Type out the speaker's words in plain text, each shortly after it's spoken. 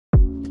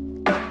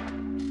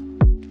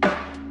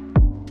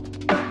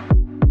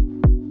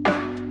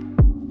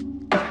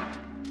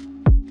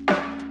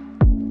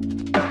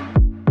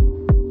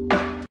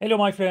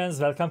Hello my friends,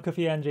 welcome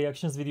Coffee and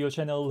Reactions video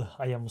channel.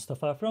 I am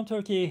Mustafa from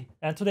Turkey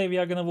and today we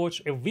are gonna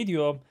watch a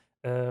video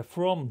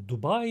from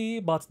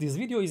Dubai, but this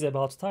video is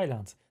about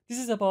Thailand. This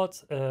is about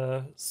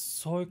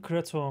Soy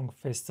Krathong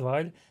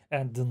Festival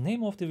and the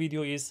name of the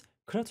video is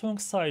Krathong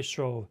Sai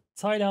Show,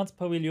 Thailand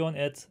Pavilion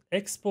at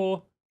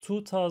Expo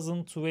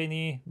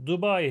 2020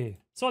 Dubai.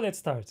 So let's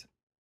start.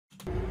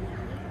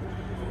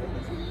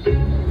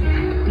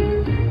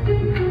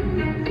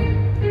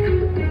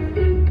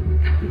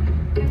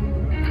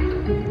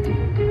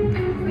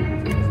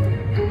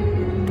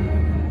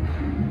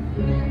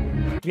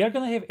 We are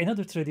gonna have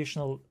another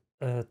traditional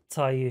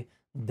Thai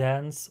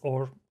dance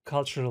or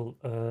cultural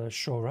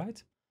show,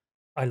 right?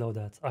 I love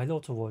that. I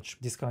love to watch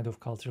this kind of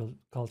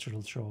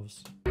cultural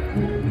shows.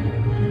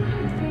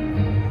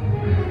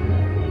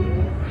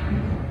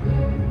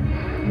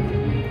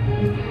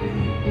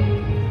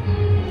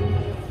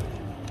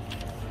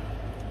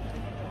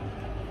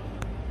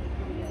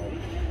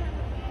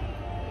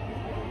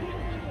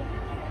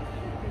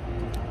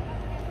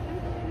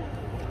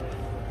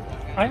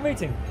 I'm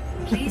waiting.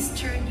 Please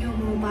turn your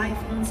mobile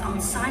phones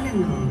on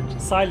silent mode.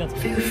 Silent.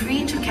 Feel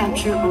free to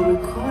capture or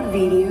record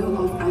video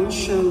of our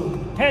show.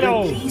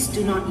 Hello. But please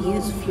do not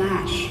use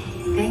flash.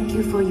 Thank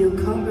you for your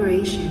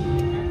cooperation.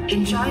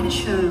 Enjoy the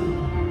show.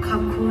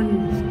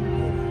 Khop-kun.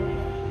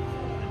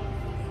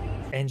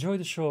 Enjoy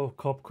the show,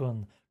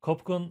 Khop-kun.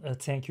 Khop-kun,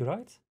 thank you,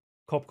 right?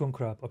 Khop-kun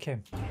crab, okay.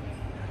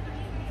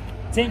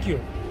 Thank you.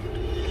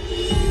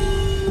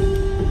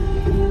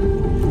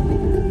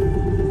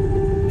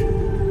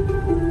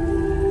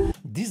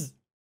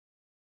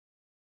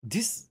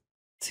 This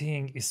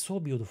thing is so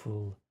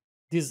beautiful.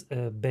 This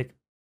back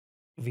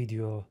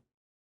video,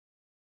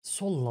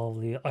 so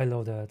lovely. I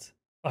love that.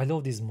 I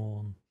love this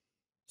moon.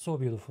 So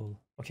beautiful.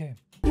 Okay.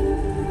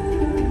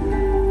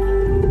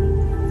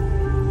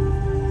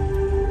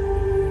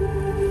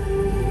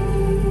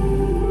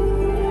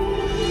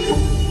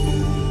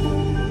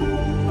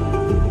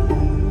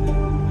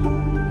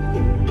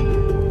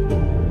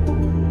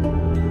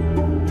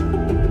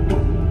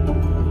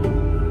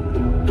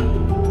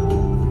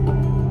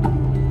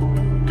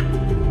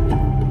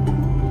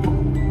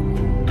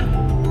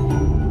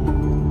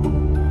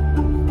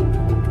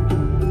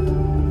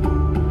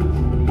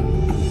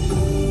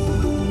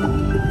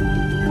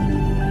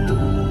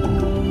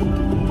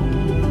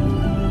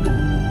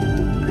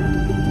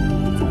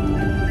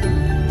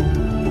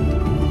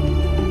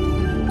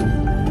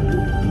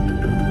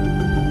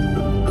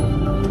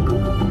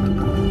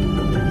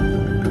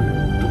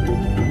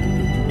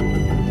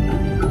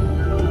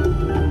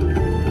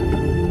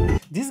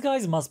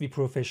 Guys must be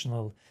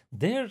professional.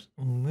 Their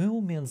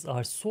movements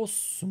are so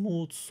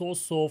smooth, so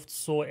soft,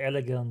 so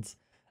elegant,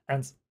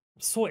 and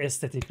so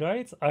aesthetic,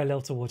 right? I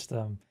love to watch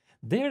them.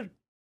 They're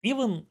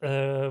even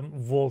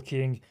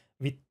walking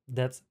with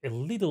that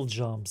little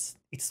jumps.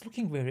 It's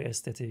looking very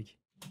aesthetic.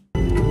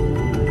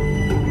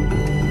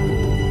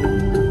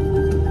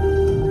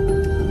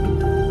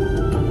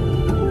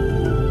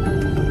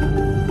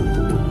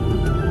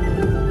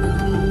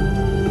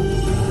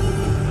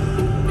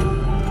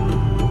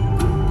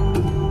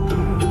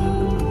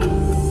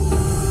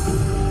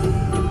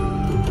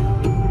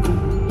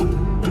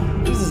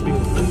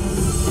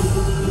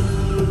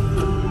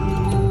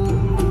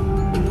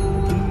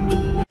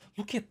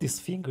 Look at these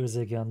fingers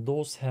again,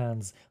 those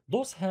hands.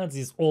 Those hands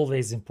is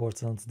always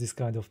important, this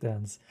kind of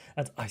dance.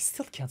 And I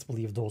still can't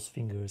believe those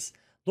fingers.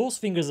 Those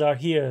fingers are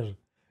here.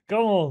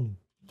 Come on.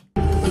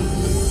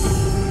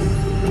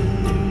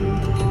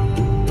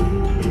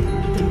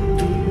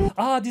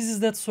 Ah, this is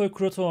that Soy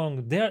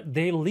Krathong.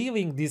 They're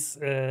leaving this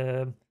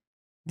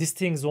these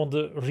things on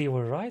the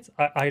river, right?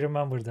 I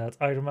remember that.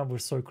 I remember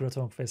Soy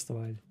Krathong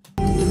Festival.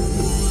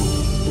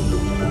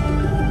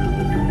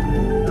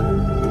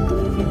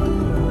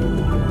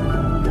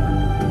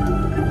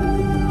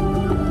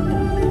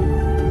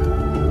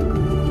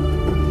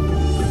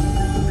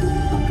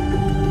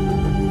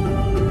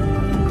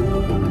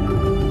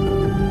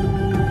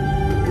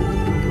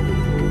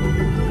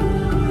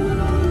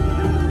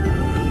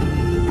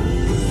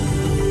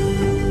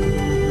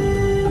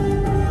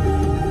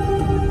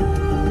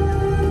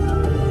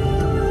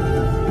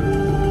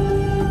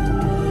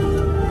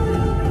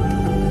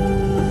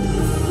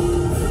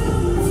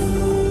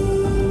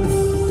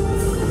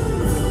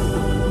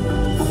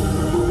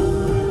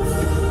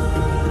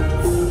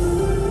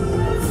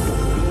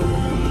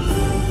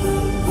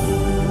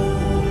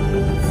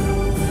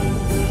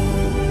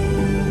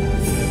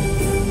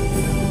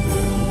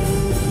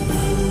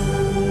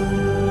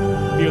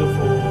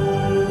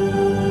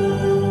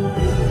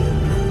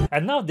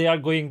 And now they are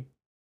going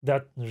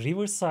that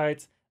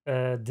riverside.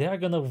 They are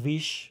gonna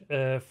wish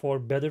for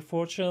better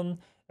fortune,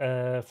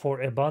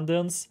 for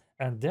abundance,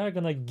 and they are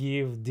gonna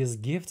give these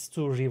gifts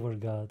to river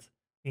god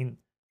in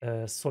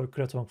Soy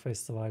Krathong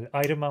Festival.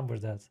 I remember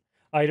that.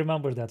 I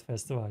remember that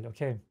festival.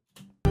 Okay,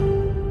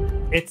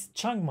 it's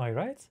Chiang Mai,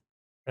 right?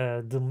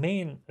 The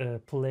main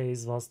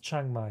place was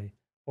Chiang Mai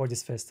for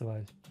this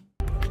festival.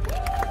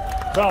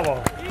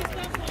 Bravo.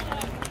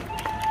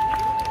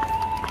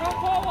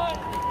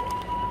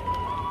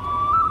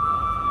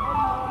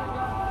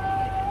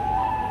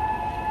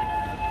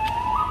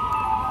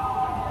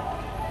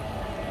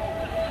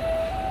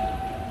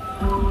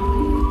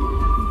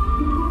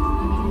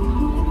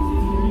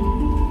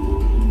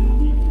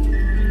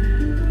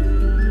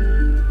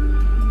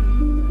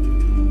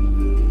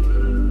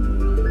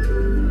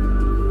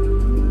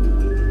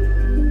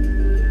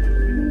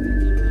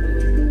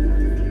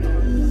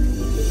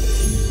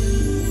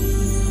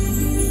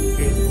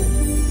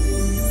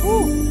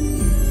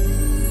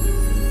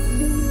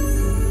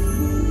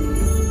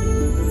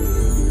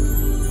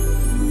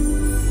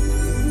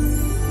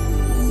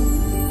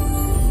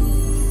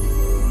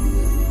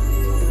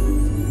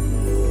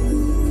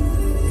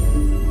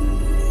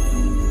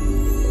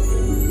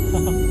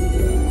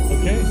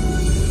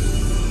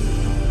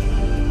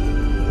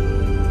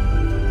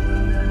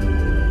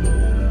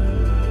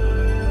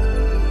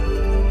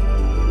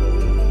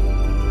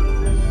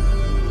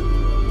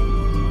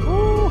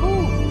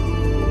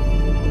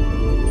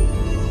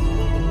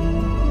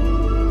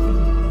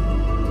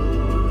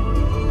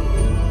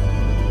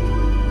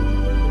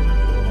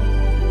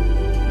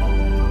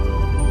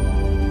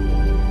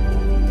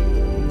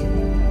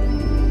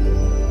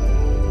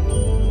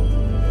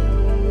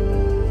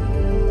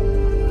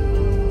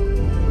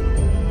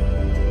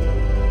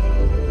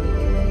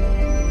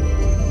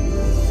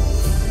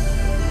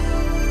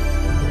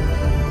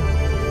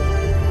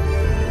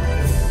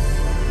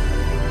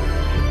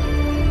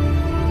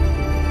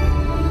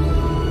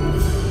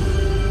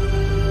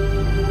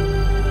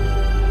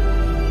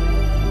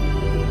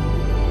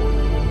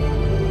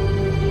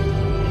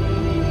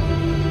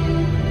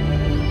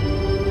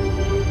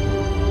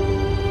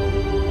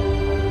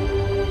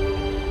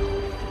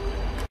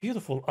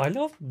 beautiful. I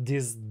love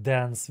this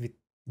dance with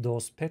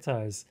those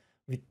petals,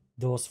 with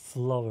those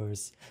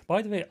flowers.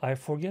 By the way, I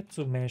forget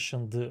to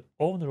mention the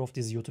owner of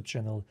this YouTube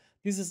channel.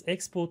 This is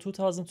Expo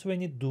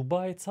 2020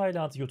 Dubai,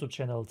 Thailand YouTube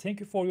channel. Thank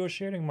you for your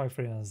sharing, my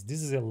friends.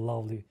 This is a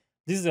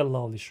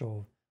lovely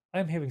show.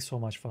 I'm having so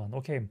much fun.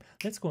 Okay,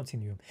 let's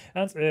continue.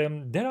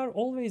 And there are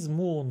always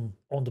moon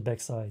on the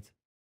backside.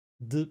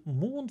 The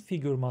moon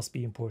figure must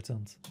be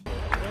important.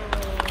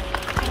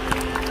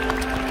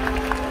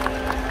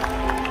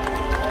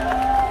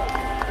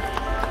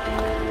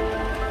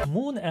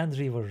 Moon and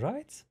river,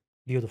 right?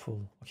 Beautiful.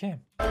 Okay.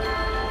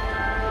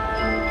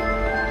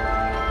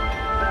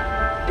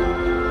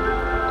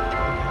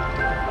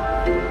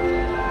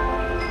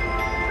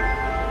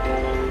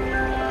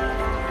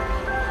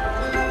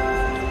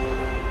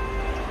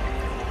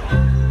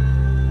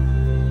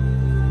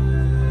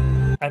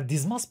 And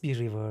this must be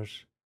river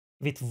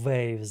with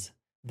waves.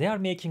 They are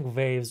making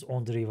waves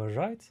on the river,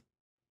 right?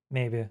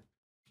 Maybe.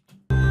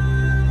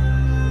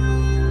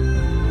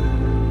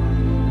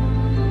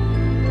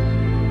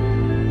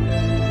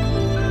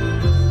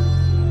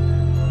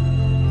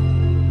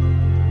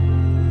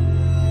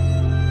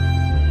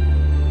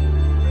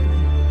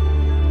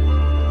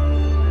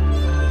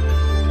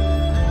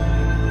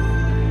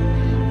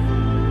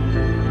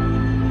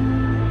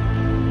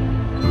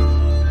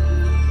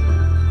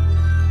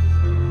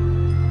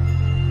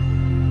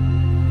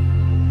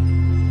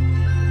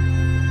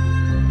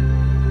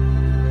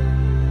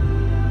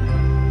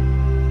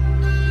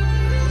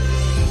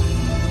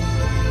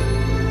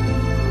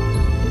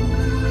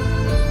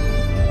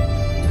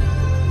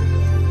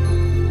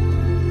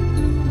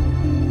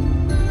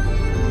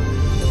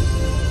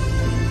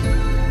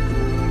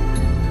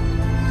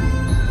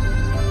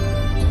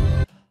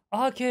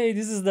 Okay,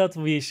 this is that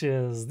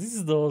wishes. This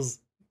is those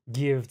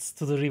gifts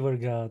to the river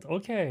god.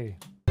 Okay.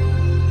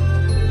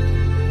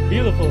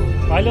 Beautiful.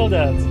 I love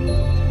that.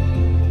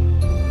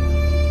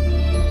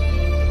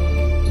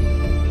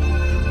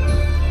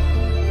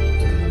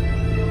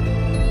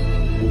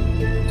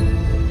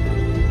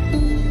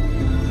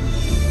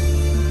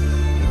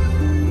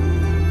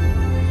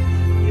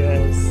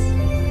 Yes.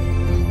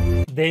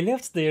 They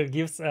left their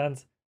gifts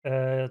and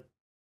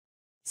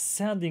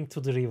sending to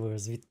the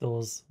rivers with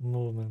those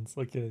movements.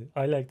 Okay,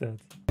 I like that.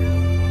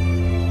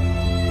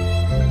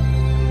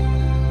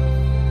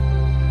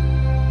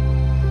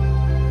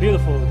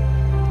 Beautiful.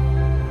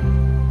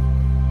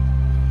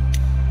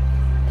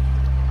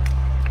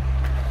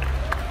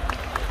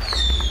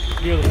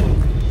 Beautiful.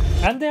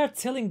 And they are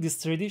telling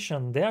this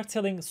tradition. They are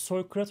telling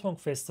Soy Krathong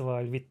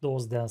Festival with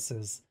those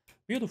dances.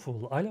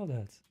 Beautiful. I love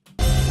that.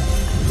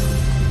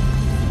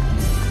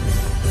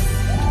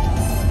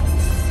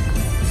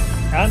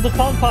 And the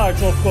fun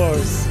part, of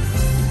course.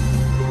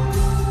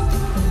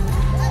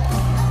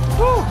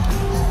 Woo!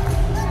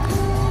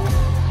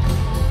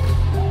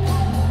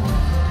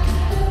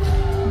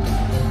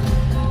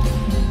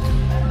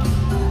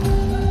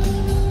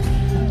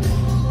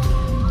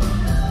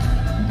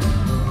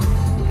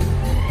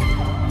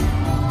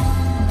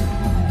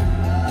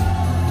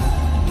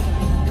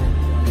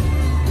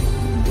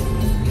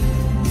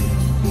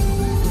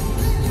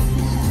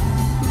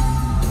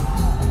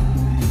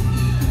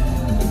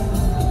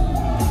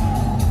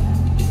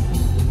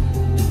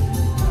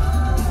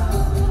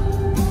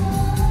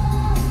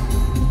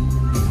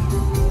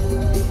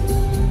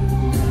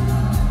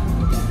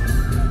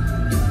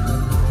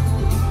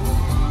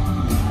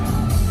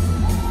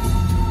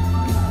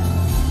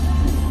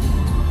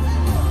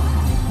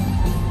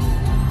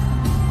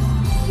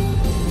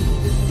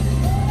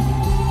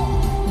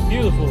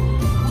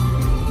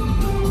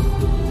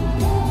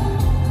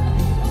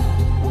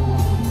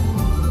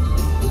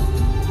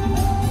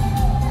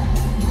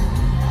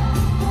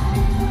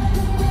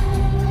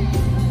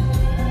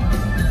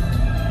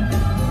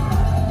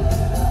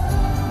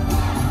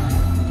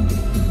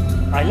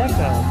 I like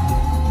that.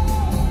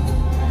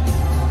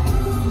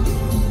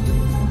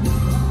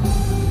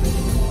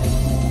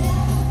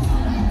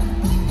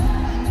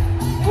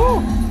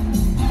 Woo!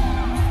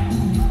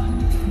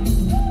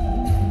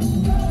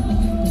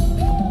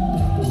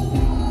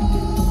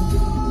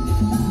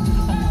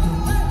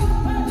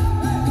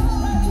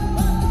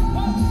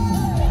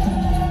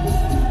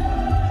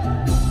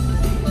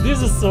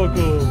 This is so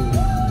cool.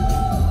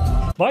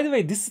 By the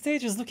way, this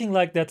stage is looking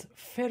like that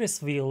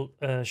Ferris wheel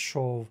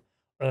show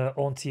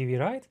on TV,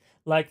 right?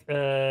 Like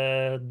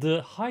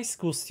the high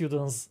school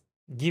students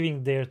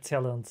giving their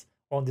talent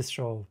on this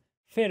show.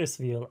 Ferris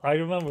wheel. I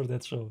remember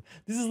that show.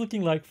 This is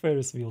looking like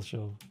Ferris wheel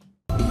show.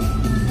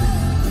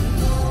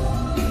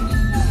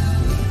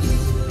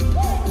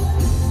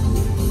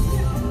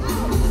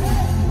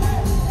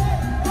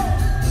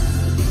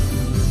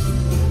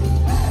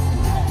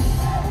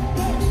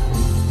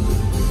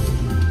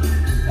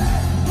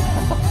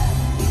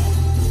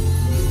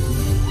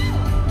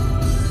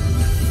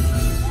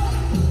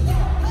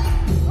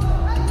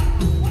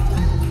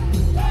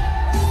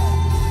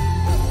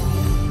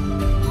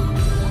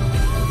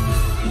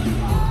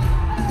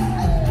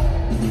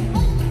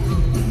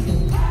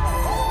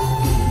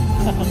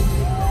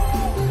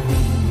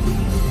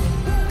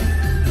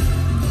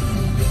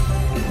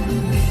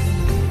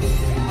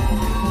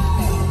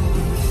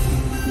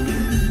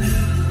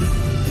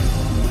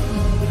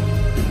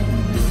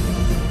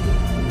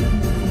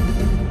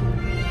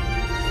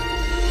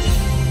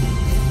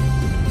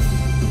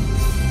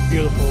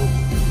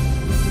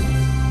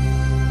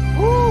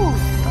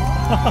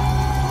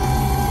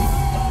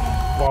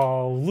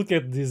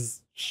 look at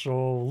this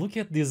show. Look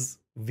at these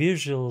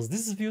visuals.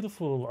 This is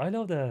beautiful. I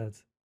love that.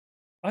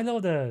 I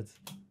love that.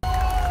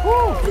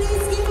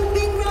 Please give a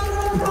big round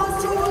of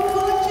applause to our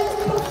gorgeous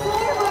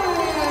performer.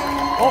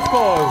 Of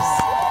course.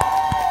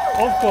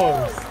 Of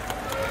course.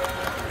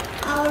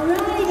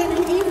 Alright, and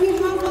if you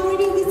have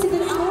already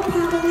visited our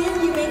pavilion,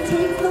 you may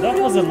take photos That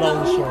was a with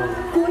lovely our show.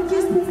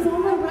 gorgeous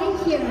performer right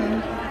here.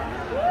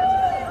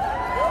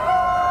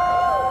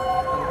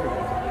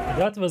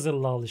 That was a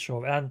lovely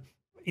show, and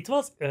it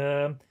was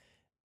a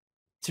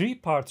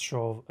three-part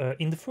show.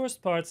 In the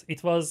first part,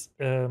 it was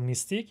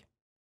mystic.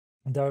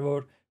 There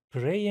were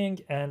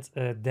praying and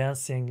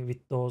dancing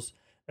with those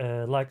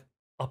like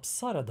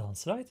Apsara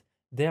dance, right?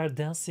 They are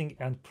dancing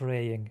and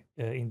praying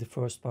in the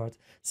first part.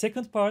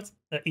 Second part,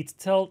 it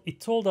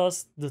told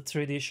us the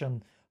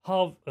tradition,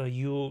 how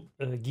you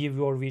give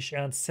your wish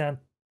and send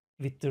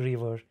with the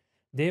river.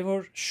 They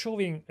were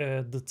showing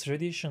the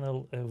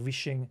traditional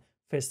wishing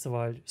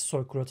festival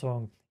Soy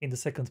Krathong in the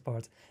second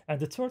part, and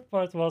the third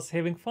part was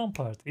having fun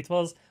part. It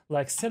was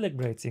like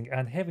celebrating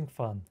and having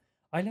fun.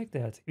 I like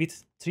that.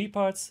 With three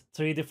parts,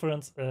 three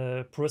different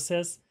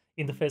process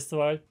in the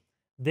festival.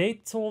 They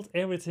told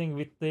everything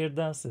with their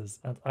dances,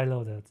 and I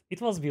love that.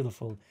 It was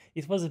beautiful.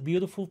 It was a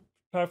beautiful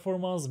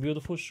performance,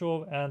 beautiful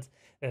show, and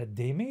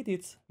they made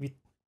it with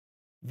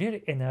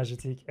very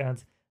energetic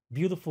and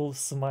beautiful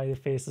smiley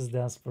faces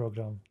dance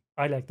program.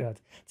 I like that.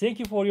 Thank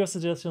you for your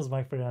suggestions,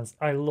 my friends.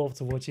 I love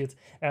to watch it,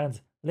 and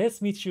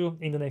let's meet you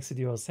in the next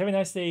videos. Have a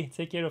nice day.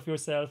 Take care of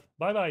yourself.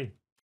 Bye bye.